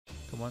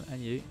come on,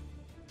 and you.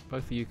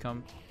 Both of you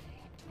come.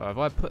 Oh, have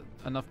I put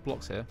enough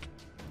blocks here?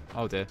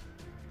 Oh dear.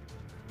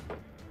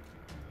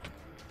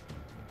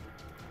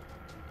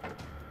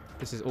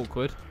 This is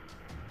awkward.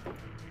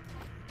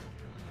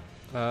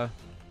 Oh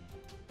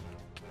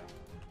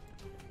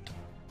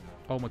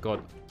my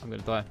god, I'm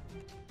gonna die.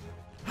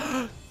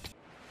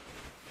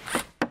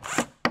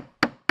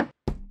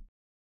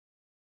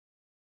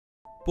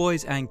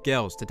 Boys and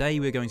girls, today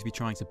we're going to be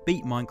trying to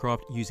beat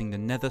Minecraft using the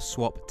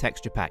NetherSwap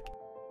texture pack.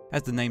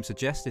 As the name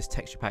suggests, this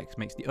texture pack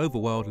makes the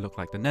overworld look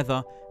like the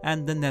Nether,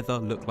 and the Nether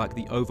look like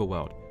the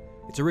overworld.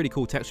 It's a really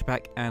cool texture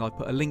pack, and I'll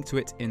put a link to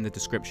it in the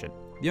description.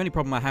 The only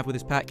problem I have with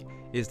this pack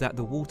is that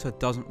the water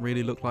doesn't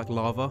really look like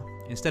lava.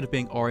 Instead of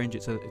being orange,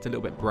 it's a little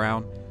bit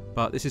brown,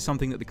 but this is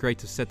something that the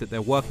creators said that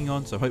they're working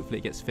on, so hopefully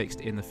it gets fixed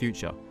in the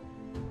future.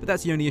 But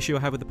that's the only issue I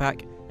have with the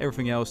pack.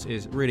 Everything else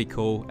is really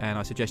cool, and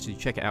I suggest you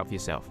check it out for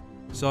yourself.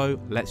 So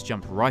let's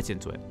jump right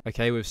into it.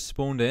 Okay, we've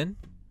spawned in.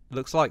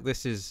 Looks like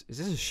this is this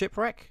a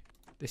shipwreck?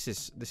 This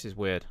is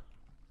weird.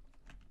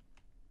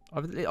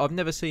 I've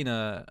never seen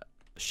a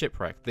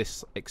shipwreck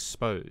this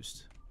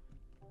exposed.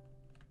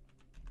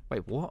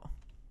 Wait, what?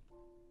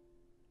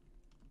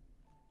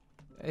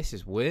 This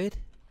is weird.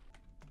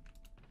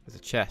 There's a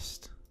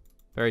chest,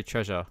 buried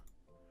treasure,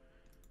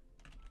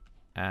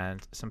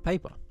 and some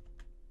paper.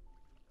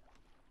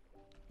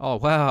 Oh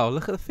wow,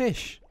 look at the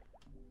fish.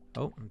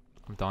 Oh,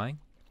 I'm dying.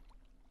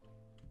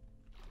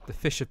 The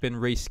fish have been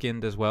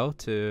reskinned as well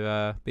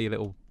to be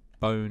little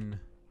bone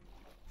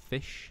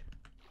fish.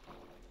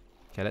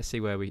 Okay, let's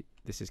see where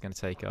this is going to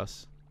take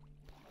us.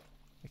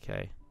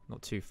 Okay,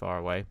 not too far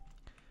away.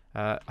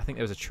 I think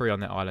there was a tree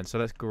on that island, so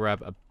let's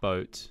grab a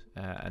boat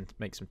and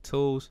make some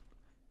tools.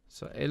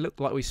 So it looked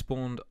like we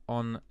spawned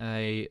on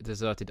a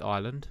deserted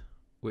island,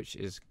 which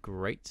is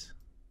great.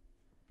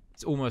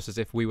 It's almost as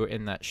if we were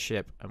in that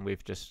ship and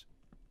we've just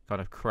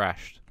kind of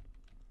crashed,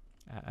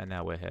 and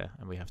now we're here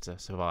and we have to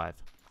survive,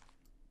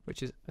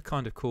 which is a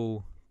kind of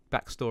cool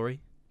backstory.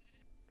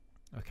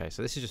 Okay,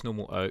 so this is just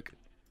normal oak.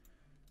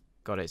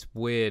 God, it's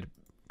weird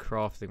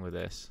crafting with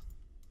this.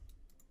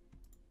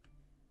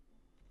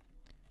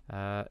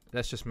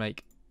 Let's just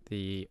make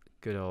the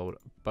good old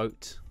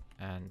boat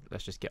and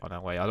let's just get on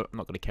our way. I'm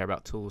not going to care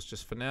about tools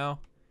just for now.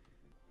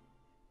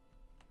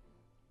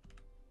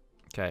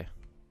 Okay,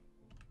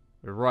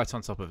 we're right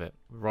on top of it.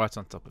 Right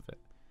on top of it.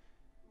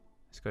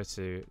 Let's go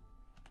to...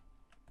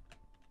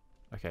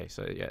 Okay,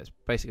 so yeah, it's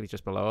basically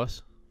just below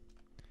us.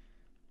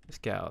 Let's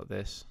get out of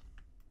this.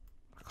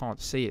 I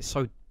can't see, it's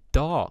so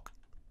dark.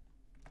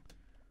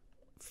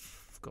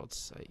 For God's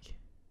sake.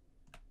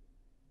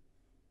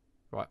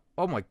 Right.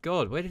 Oh my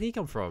god, where did he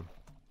come from?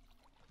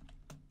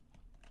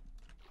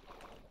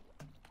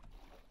 Do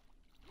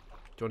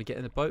you want to get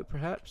in the boat,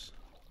 perhaps?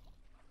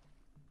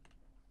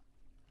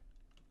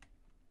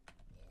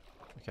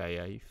 Okay,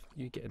 yeah,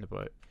 you get in the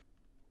boat.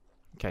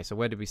 Okay, so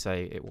where did we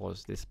say it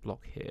was? This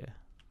block here.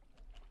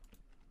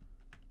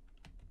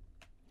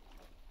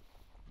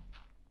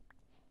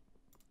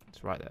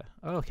 It's right there.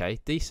 Oh, okay,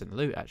 decent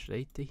loot,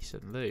 actually.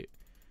 Decent loot.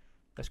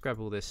 Let's grab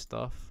all this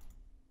stuff.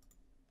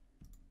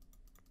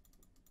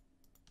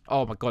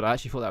 Oh my god, I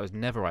actually thought that was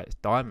netherite. It's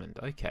diamond.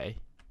 Okay.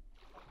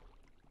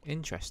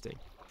 Interesting.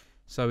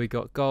 So we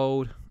got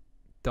gold,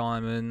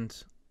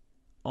 diamond,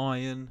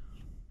 iron.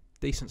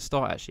 Decent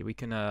start, actually. We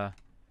could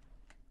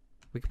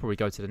probably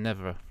go to the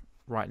nether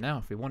right now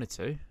if we wanted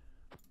to.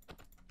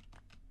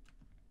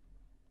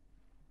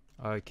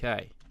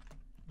 Okay.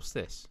 What's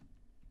this?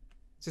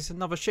 Is this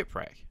another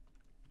shipwreck?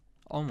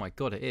 Oh my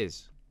god, it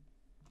is.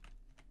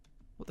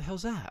 What the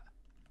hell's that?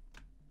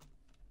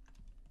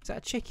 Is that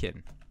a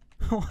chicken?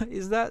 What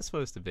is that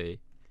supposed to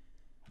be?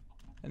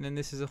 And then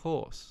this is a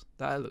horse.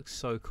 That looks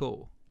so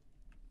cool.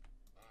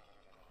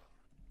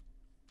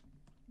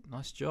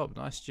 Nice job,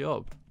 nice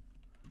job.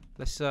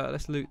 Let's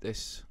loot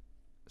this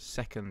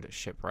second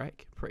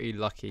shipwreck. Pretty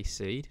lucky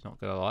seed, not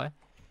gonna lie.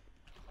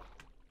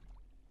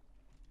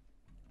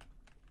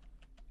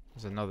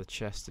 There's another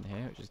chest in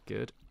here, which is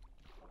good.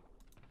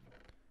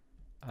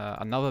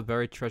 Another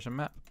buried treasure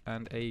map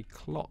and a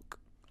clock.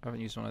 I haven't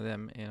used one of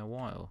them in a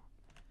while.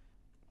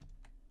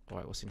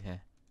 Alright, what's in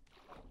here?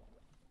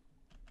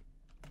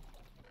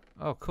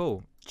 Oh,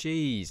 cool.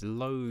 Jeez,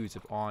 loads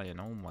of iron.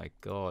 Oh my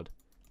god.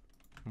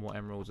 More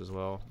emeralds as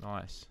well.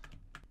 Nice.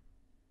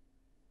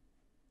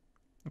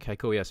 Okay,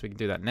 cool. Yeah, so we can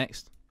do that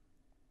next.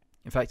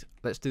 In fact,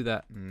 let's do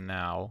that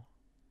now.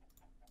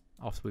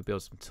 After we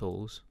build some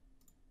tools.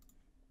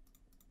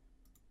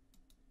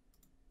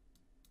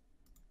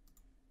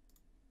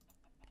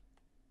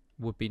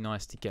 Would be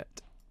nice to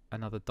get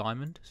another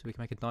diamond so we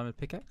can make a diamond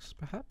pickaxe,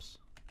 perhaps?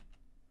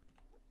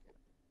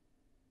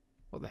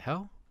 What the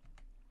hell?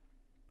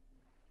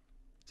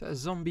 Is that a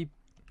zombie?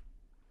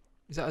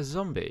 Is that a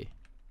zombie?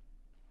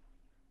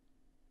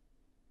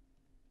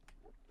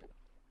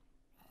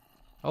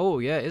 Oh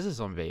yeah, it is a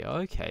zombie.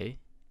 Okay.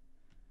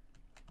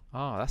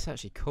 Oh, that's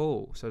actually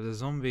cool. So the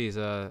zombies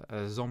are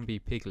zombie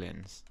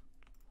piglins.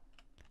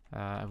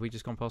 Have we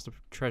just gone past the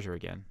treasure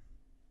again?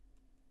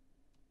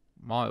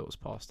 Miles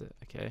past it.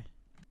 Okay.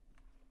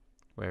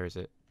 Where is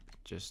it?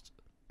 just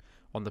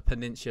on the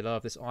peninsula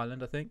of this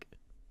island, I think.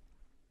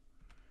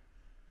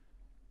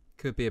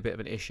 Could be a bit of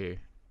an issue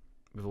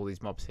with all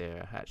these mobs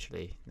here,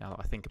 actually, now that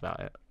I think about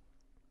it.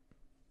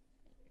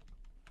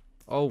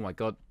 Oh my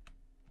god.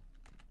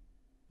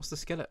 What's the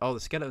skeleton? Oh, the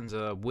skeletons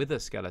are wither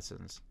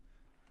skeletons.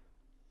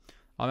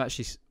 I'm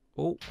actually...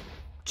 Oh,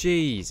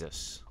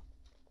 Jesus.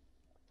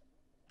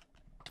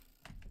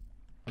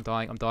 I'm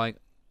dying, I'm dying.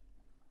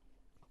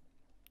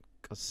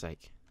 God's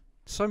sake.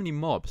 So many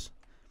mobs.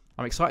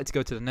 I'm excited to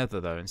go to the Nether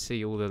though and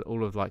see all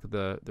of like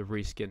the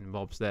reskinned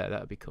mobs there. That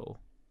would be cool.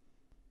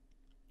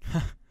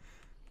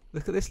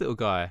 Look at this little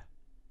guy.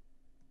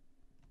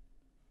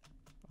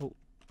 Oh,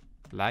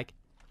 lag.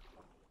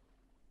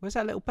 Where's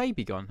that little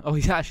baby gone? Oh,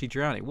 he's actually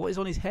drowning. What is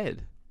on his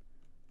head?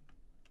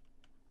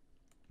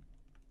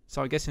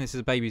 So I'm guessing this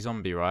is a baby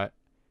zombie, right?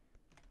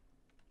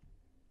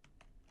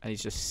 And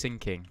he's just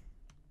sinking.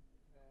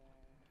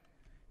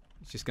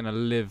 He's just gonna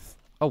live.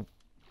 Oh,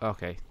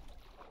 okay.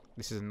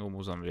 This is a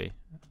normal zombie.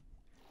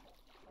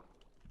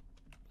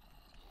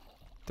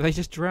 Do they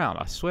just drown?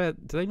 I swear,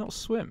 do they not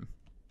swim?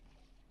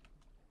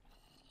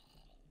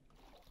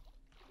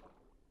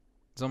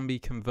 Zombie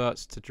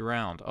converts to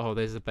drowned. Oh,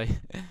 there's the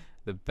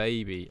the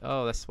baby.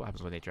 Oh, that's what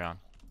happens when they drown.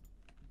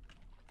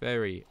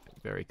 Very,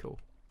 very cool.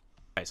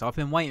 Okay, so I've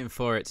been waiting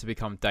for it to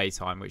become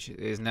daytime, which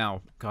is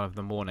now kind of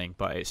the morning,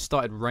 but it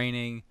started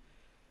raining,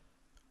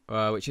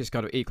 which is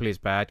kind of equally as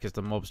bad because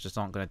the mobs just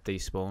aren't going to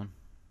despawn.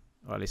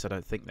 Or at least I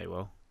don't think they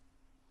will.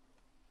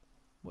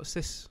 What's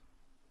this?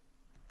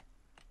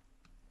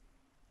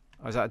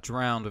 Oh, is that a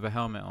drowned with a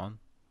helmet on?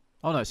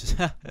 Oh no, it's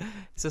just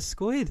it's a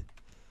squid.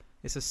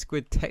 It's a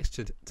squid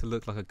textured to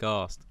look like a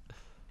ghast.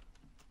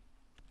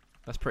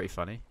 That's pretty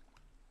funny.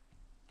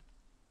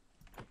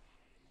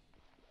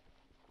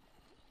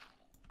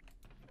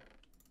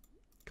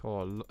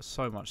 Cool,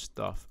 so much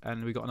stuff.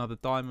 And we got another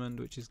diamond,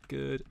 which is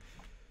good.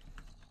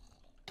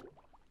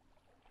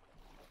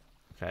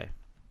 Okay.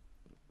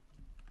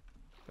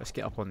 Let's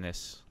get up on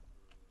this.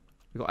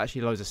 We've got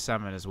actually loads of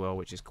salmon as well,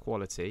 which is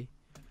quality.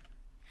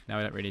 Now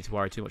we don't really need to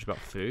worry too much about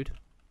food.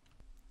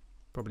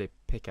 Probably a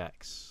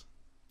pickaxe.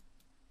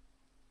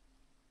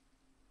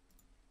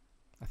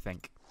 I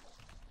think.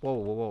 Whoa,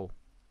 whoa, whoa.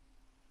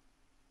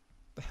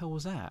 The hell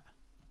was that?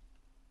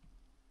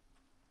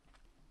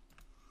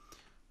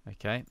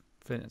 Okay.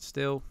 Flint and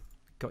steel.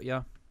 Got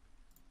ya.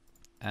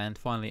 And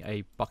finally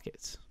a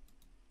bucket.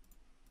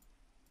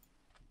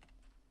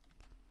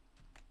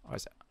 Oh,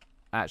 it's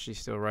actually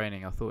still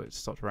raining. I thought it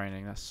stopped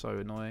raining. That's so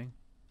annoying.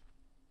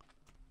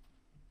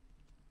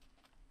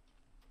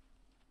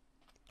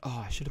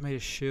 Oh, I should have made a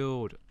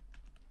shield.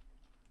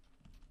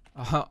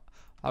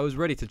 I was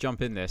ready to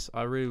jump in this.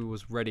 I really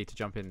was ready to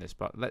jump in this,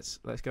 but let's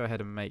go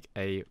ahead and make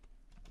a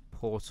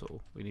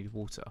portal. We need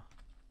water.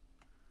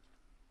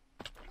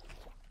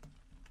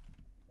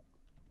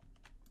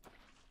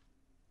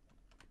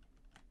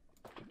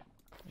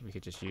 We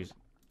could just use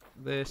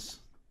this.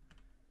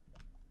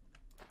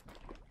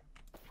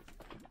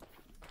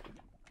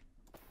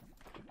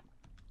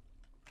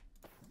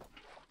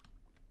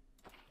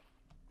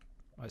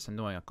 Oh, it's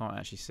annoying. I can't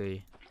actually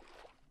see.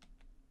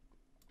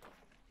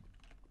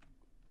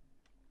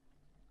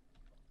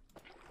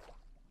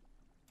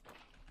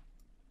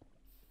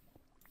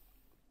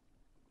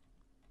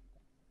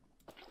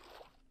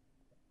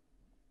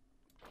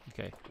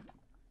 Okay.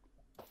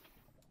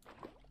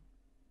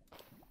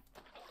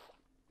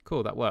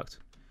 Cool, that worked.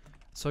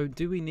 So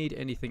do we need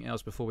anything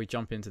else before we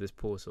jump into this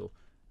portal?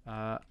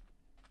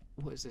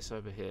 What is this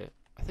over here?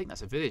 I think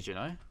that's a village, you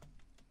know?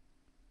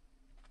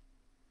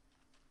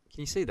 Can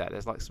you see that?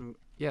 There's like some...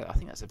 Yeah, I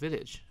think that's a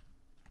village.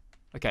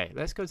 Okay,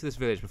 let's go to this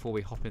village before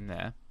we hop in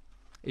there.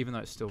 Even though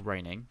it's still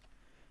raining.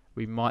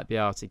 We might be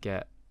able to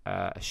get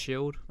a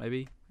shield,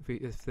 maybe.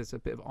 If there's a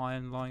bit of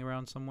iron lying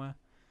around somewhere.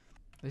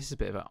 This is a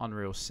bit of an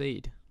unreal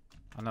seed.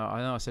 I know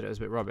I said it was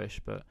a bit rubbish,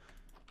 but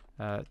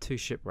 2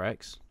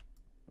 shipwrecks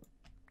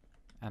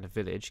and a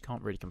village.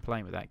 Can't really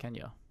complain with that, can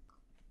you?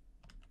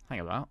 Hang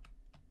about.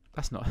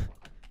 That's not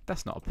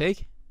a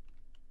pig.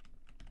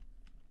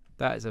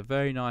 That is a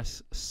very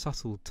nice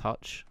subtle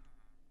touch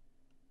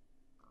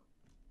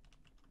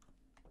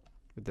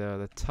with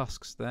the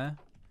tusks there.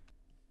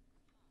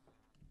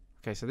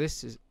 Okay, so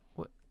this is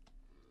what?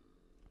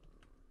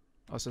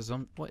 Oh,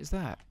 so what is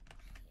that?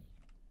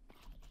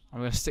 I'm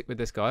going to stick with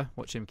this guy.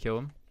 Watch him kill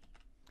him.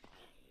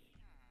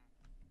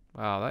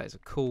 Wow, that is a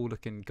cool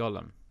looking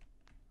golem.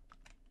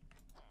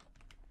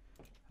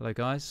 Hello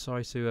guys,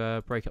 sorry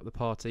to break up the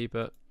party,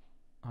 but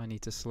I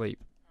need to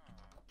sleep.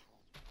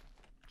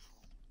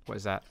 What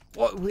is that?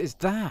 What is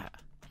that?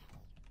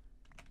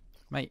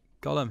 Mate,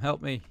 golem,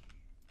 help me.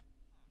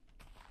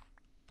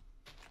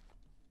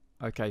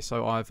 Okay,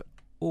 so I've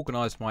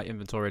organised my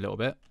inventory a little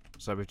bit.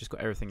 So we've just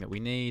got everything that we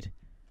need.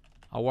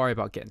 I'll worry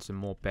about getting some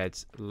more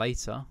beds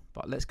later,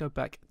 but let's go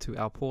back to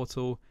our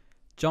portal,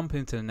 jump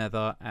into the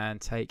Nether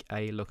and take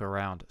a look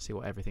around, see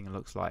what everything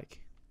looks like.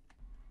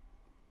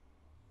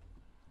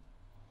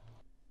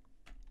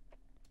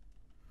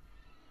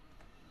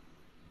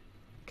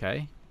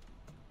 Okay.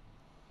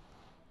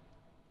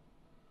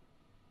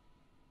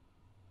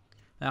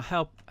 Now,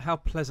 how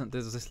pleasant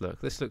does this look?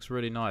 This looks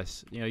really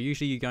nice. You know,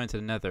 usually you go into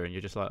the Nether and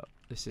you're just like,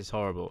 this is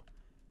horrible.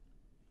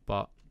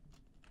 But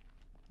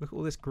look at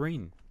all this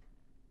green.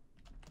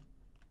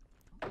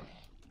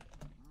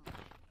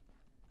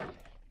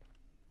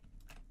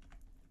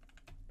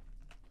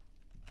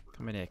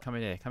 Come in here, come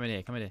in here, come in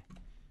here, come in here.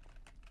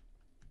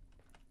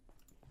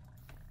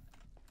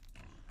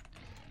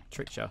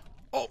 Trickshot.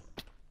 Oh!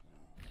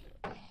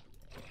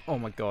 Oh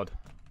my god.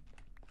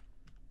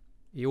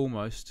 He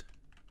almost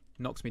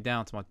knocks me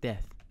down to my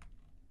death.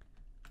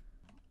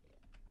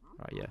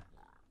 Right, yeah.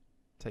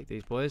 Take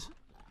these boys.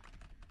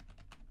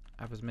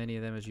 Have as many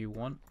of them as you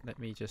want. Let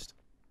me just...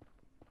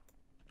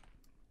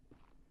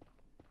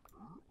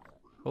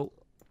 Oh.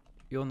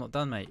 You're not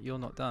done, mate. You're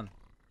not done.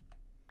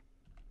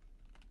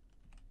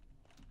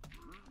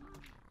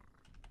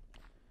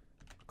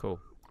 Cool.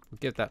 We'll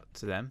give that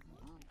to them.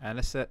 And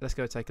let's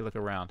go take a look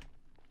around.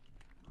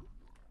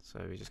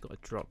 So we just got a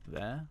drop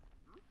there.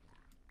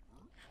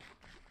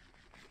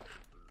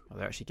 Oh,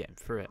 they're actually getting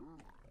through it.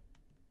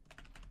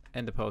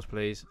 Ender pearls,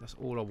 please. That's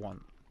all I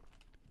want.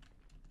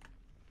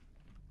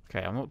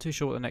 Okay, I'm not too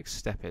sure what the next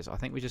step is. I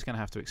think we're just going to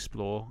have to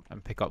explore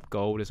and pick up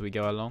gold as we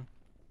go along.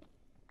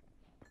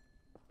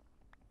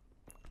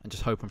 And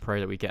just hope and pray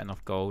that we get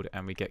enough gold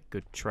and we get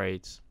good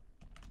trades.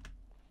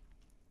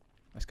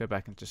 Let's go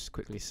back and just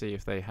quickly see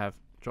if they have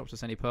dropped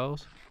us any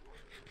pearls.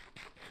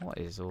 What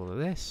is all of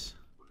this?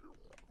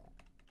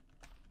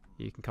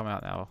 You can come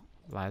out now,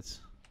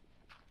 lads.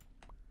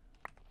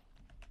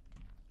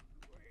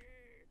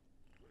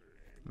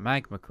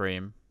 Magma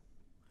cream.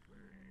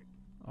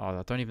 Oh,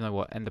 I don't even know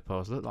what ender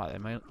pearls look like. They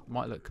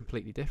might look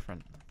completely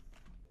different.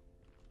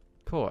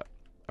 Caught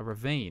a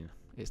ravine.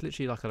 It's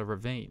literally like a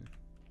ravine.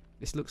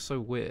 This looks so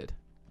weird.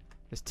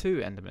 There's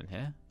two endermen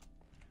here.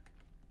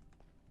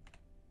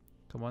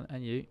 Come on,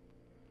 and you.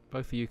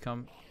 Both of you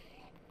come.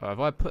 Oh, have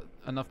I put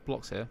enough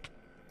blocks here?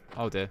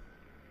 Oh dear.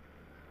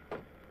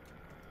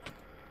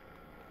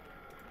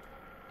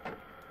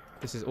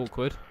 This is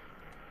awkward.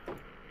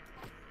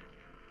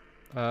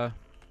 Oh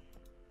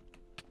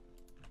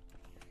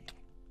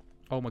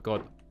my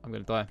god, I'm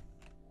gonna die.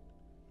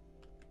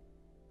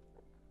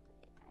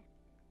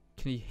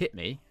 Can he hit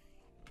me?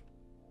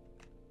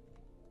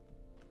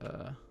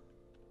 Oh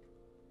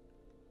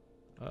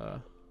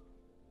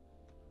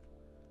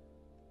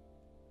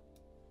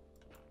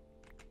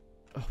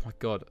my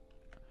god.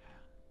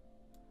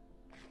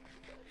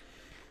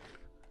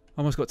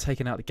 Almost got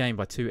taken out of the game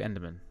by two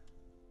endermen.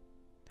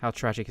 How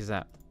tragic is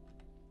that?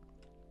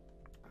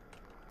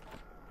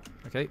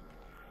 Okay.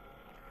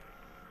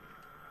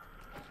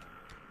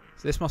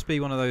 So this must be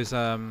one of those,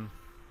 I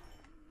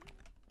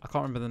can't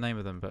remember the name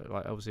of them, but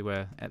like obviously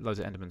where loads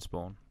of endermen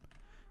spawn.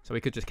 So we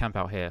could just camp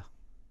out here.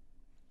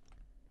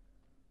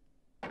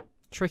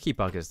 Tricky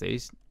buggers,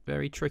 these.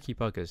 Very tricky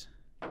buggers.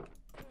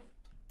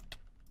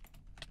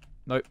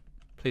 Nope.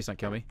 Please don't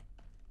kill me.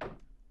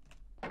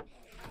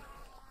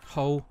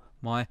 Oh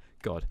my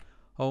god.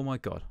 Oh my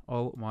god.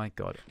 Oh my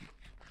god.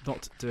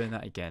 Not doing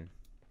that again.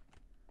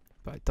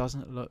 But it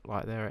doesn't look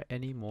like there are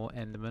any more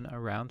endermen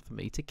around for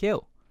me to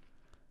kill.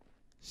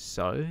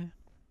 So,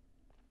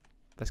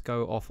 let's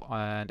go off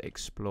and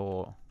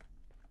explore.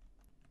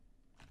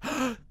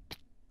 Oh,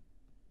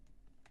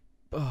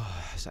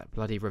 it's that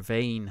bloody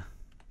ravine.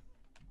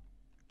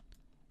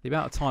 The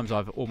amount of times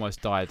I've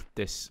almost died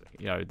this,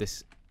 you know,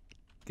 this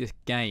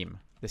game,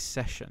 this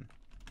session,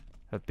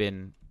 have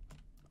been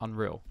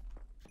unreal.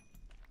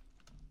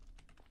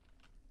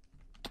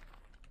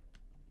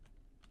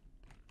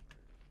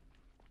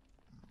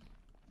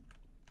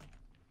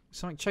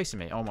 Something chasing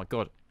me. Oh my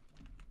god.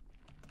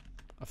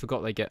 I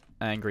forgot they get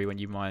angry when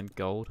you mine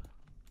gold.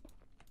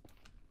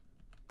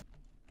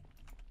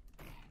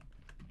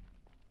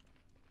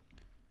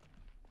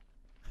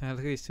 Look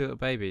at these two little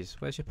babies.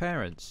 Where's your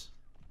parents?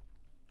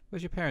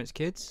 Where's your parents,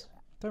 kids?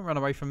 Don't run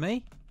away from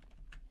me.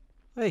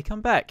 Hey,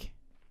 come back.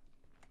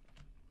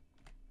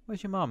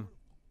 Where's your mum?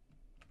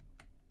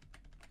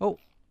 Oh.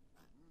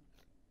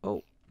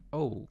 Oh.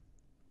 Oh.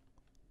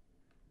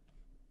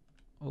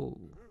 Oh.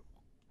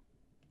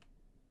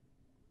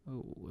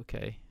 Oh,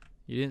 okay.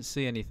 You didn't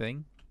see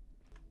anything.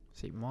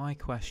 See, my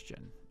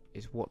question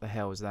is what the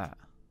hell is that?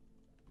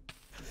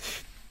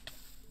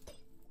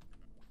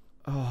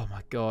 Oh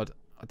my god.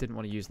 I didn't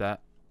want to use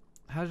that.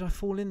 How did I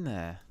fall in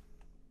there?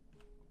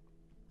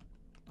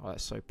 Oh,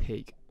 that's so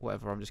peak.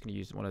 Whatever, I'm just going to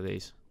use one of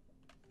these.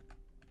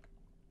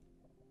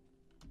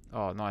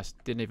 Oh, nice.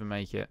 Didn't even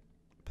make it.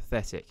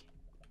 Pathetic.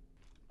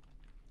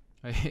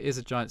 It is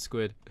a giant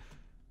squid.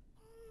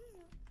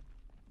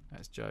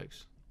 That's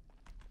jokes.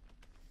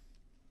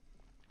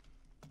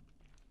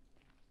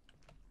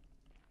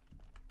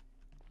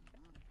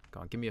 Go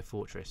on, give me a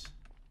fortress.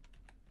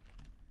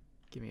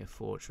 Give me a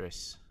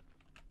fortress.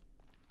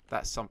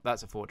 That's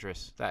a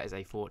fortress. That is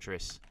a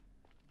fortress.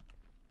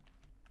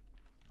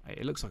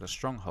 It looks like a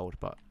stronghold,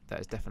 but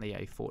that is definitely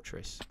a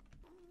fortress.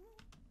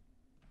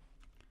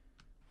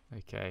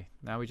 Okay,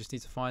 now we just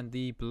need to find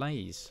the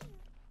blaze.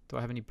 Do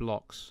I have any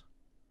blocks?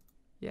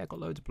 Yeah, I got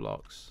loads of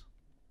blocks.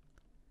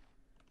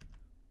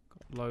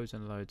 Got loads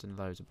and loads and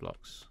loads of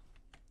blocks.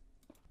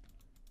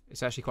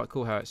 It's actually quite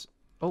cool how it's...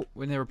 Oh,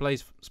 we're near a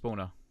blaze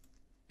spawner.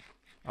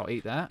 I'll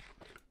eat that.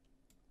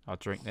 I'll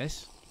drink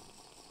this.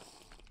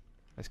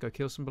 Let's go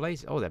kill some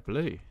blazes. Oh, they're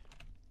blue.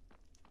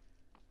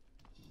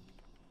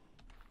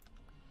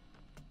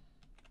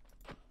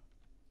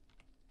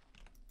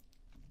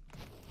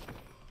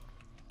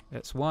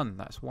 That's one.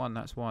 That's one.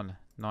 That's one.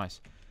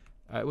 Nice.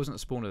 It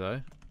wasn't a spawner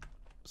though.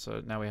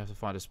 So now we have to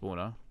find a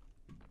spawner.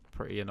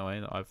 Pretty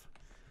annoying that I've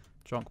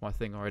drunk my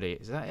thing already.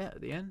 Is that it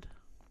at the end?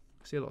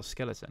 I see a lot of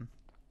skeleton.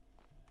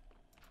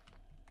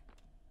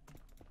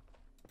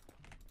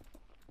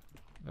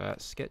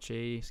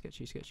 Sketchy,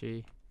 sketchy,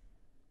 sketchy.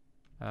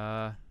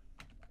 Oh,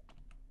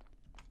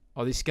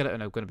 these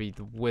skeleton are going to be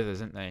the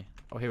withers, aren't they?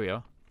 Oh, here we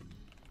are.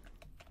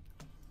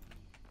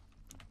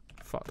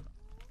 Fuck.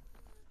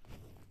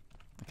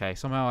 Okay,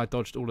 somehow I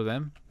dodged all of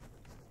them.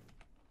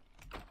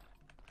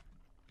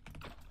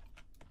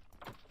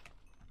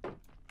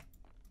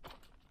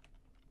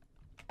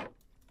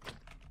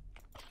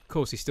 Of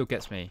course, he still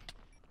gets me.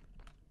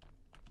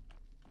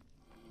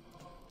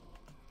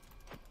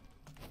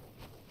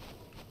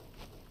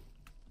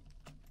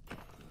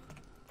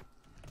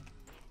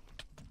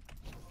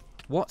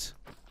 What?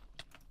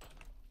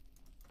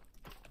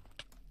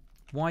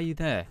 Why are you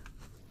there?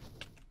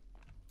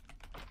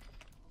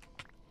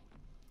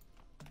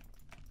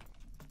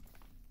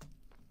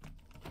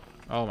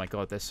 Oh my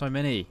god, there's so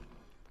many.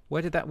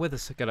 Where did that wither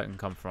skeleton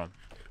come from?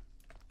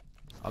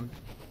 I'm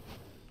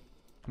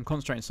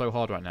concentrating so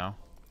hard right now.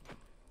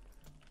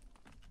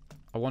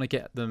 I want to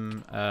get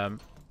them... I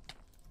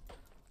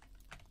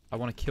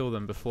want to kill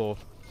them before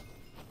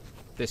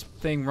this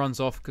thing runs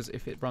off, because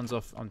if it runs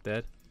off, I'm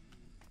dead.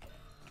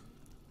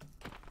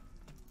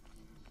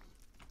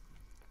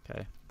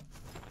 Okay.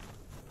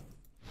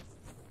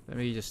 Let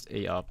me just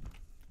eat up.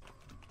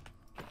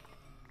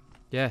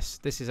 Yes,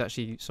 this is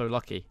actually so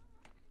lucky.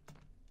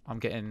 I'm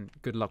getting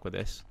good luck with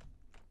this.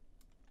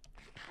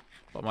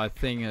 But my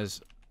thing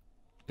is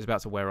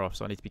about to wear off,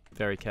 so I need to be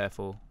very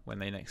careful when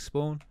they next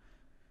spawn.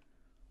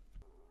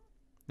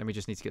 Then we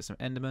just need to get some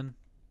Endermen.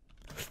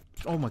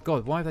 Oh my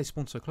god, why have they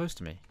spawned so close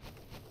to me?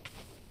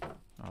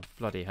 Oh,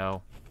 bloody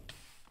hell.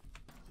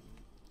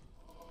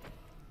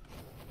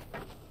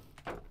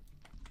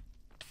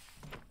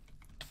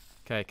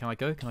 Okay, can I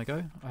go? Can I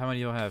go? How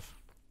many do I have?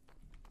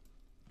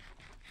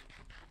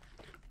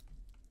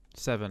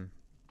 7.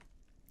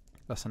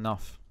 That's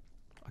enough.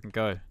 I can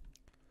go.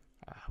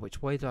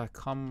 Which way did I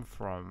come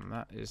from?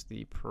 That is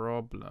the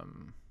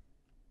problem.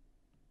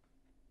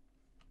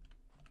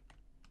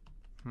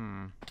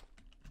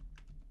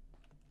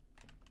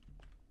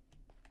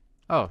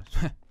 Oh,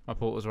 my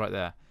portal's right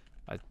there.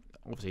 I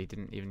obviously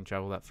didn't even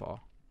travel that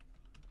far.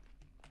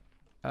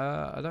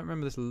 I don't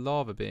remember this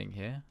lava being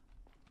here.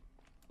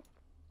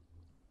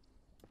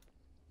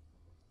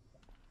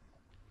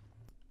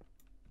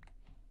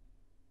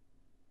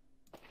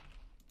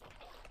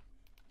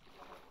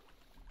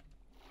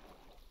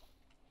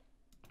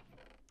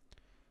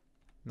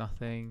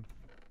 Nothing.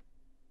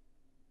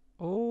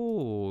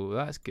 Oh,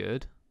 that's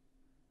good.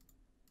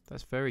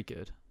 That's very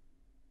good.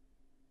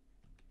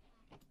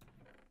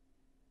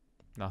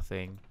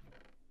 Nothing.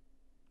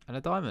 And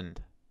a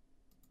diamond.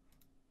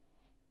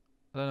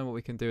 I don't know what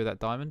we can do with that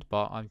diamond,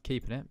 but I'm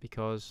keeping it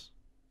because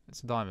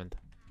it's a diamond.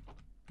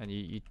 And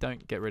you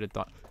don't get rid of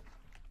diamond.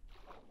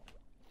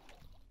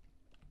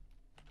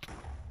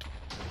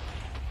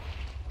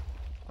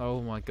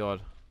 Oh my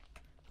god.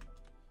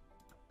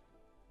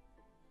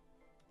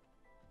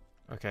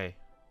 Okay.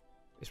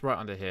 It's right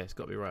under here. It's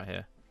got to be right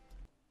here.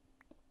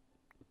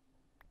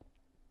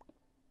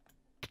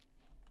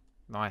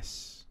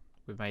 Nice.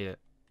 We've made it.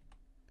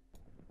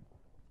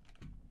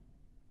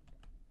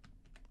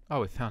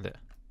 Oh, we found it.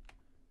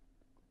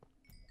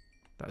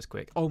 That was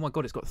quick. Oh my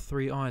god, it's got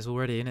 3 eyes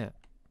already in it.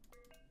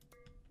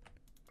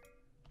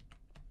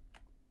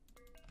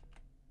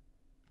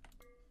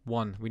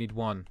 One. We need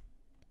 1.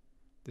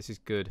 This is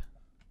good.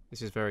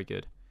 This is very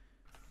good.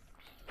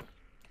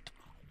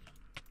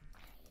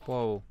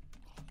 Whoa.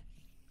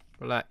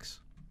 Relax.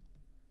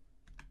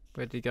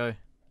 Where did he go?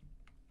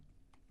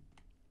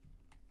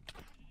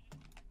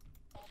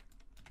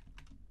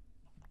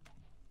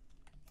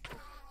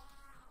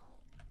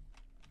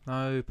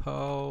 No,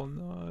 Paul,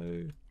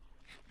 no.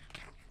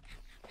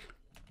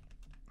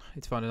 I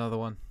need to find another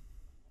one.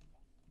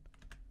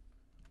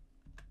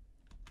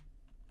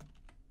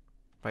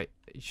 Wait,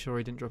 are you sure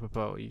he didn't drop a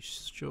pearl? Are you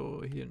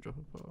sure he didn't drop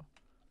a pearl?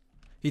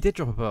 He did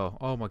drop a pearl.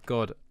 Oh my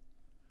god.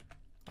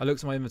 I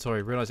looked at my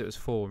inventory, realised it was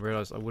full, and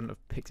realised I wouldn't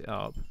have picked it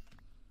up.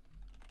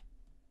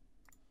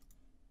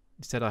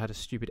 Instead I had a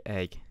stupid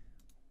egg.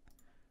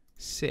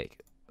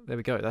 Sick. There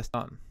we go, that's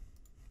done.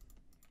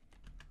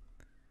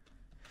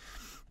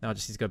 Now I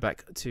just need to go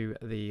back to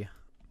the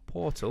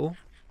portal.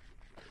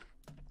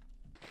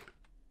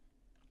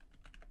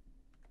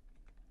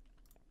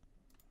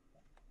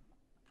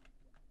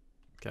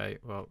 Okay,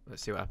 well,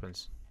 let's see what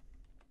happens.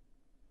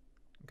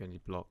 I'm going to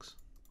need blocks.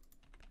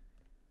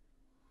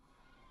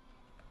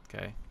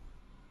 Okay.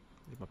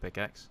 Need my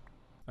pickaxe.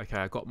 Okay,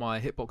 I got my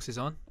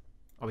hitboxes on.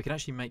 Oh, we can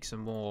actually make some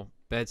more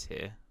beds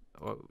here.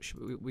 Or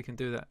we can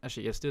do that.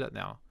 Actually, let's do that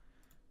now.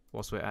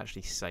 Whilst we're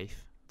actually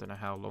safe. Don't know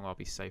how long I'll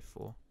be safe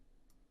for.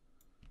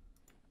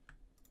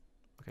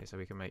 Okay, so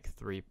we can make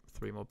three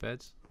more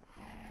beds.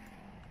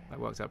 That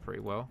works out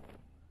pretty well.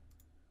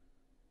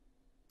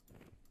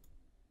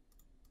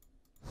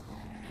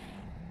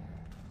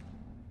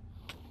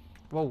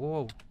 Whoa, whoa,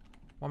 whoa.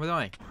 Why am I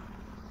dying?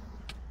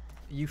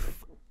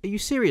 Are you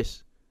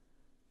serious?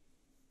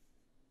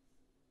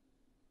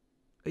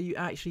 Are you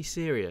actually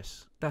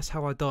serious? That's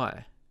how I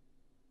die.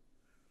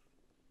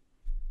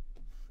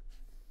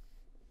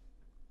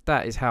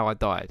 That is how I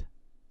died.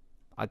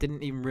 I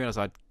didn't even realise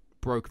I'd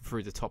broken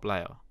through the top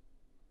layer.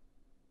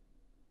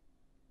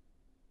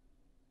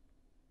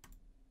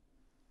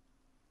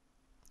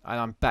 And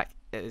I'm back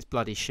at this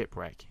bloody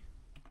shipwreck.